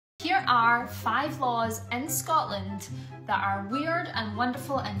Here are 5 laws in Scotland that are weird and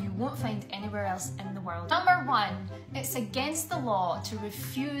wonderful and you won't find anywhere else in the world. Number 1, it's against the law to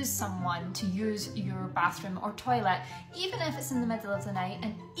refuse someone to use your bathroom or toilet, even if it's in the middle of the night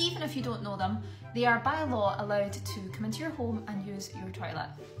and even if you don't know them, they are by law allowed to come into your home and use your toilet.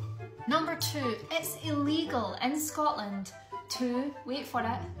 Number 2, it's illegal in Scotland to, wait for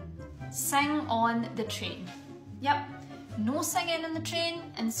it, sing on the train. Yep. No singing in the train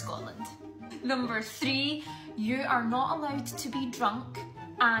in Scotland. Number 3, you are not allowed to be drunk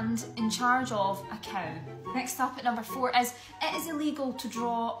and in charge of a cow. Next up at number 4 is, it is illegal to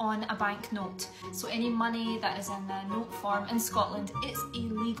draw on a banknote. So any money that is in a note form in Scotland, it's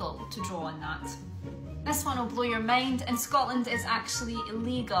illegal to draw on that. This one will blow your mind. In Scotland, it's actually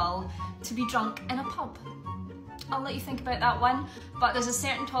illegal to be drunk in a pub. I'll let you think about that one, but there's a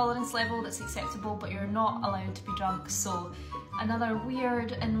certain tolerance level that's acceptable, but you're not allowed to be drunk, so another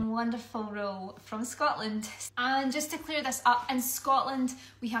weird and wonderful rule from Scotland. And just to clear this up, in Scotland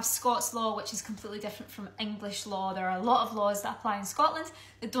we have Scots law, which is completely different from English law. There are a lot of laws that apply in Scotland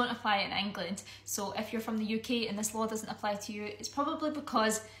that don't apply in England, so if you're from the UK and this law doesn't apply to you, it's probably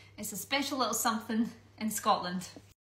because it's a special little something in Scotland.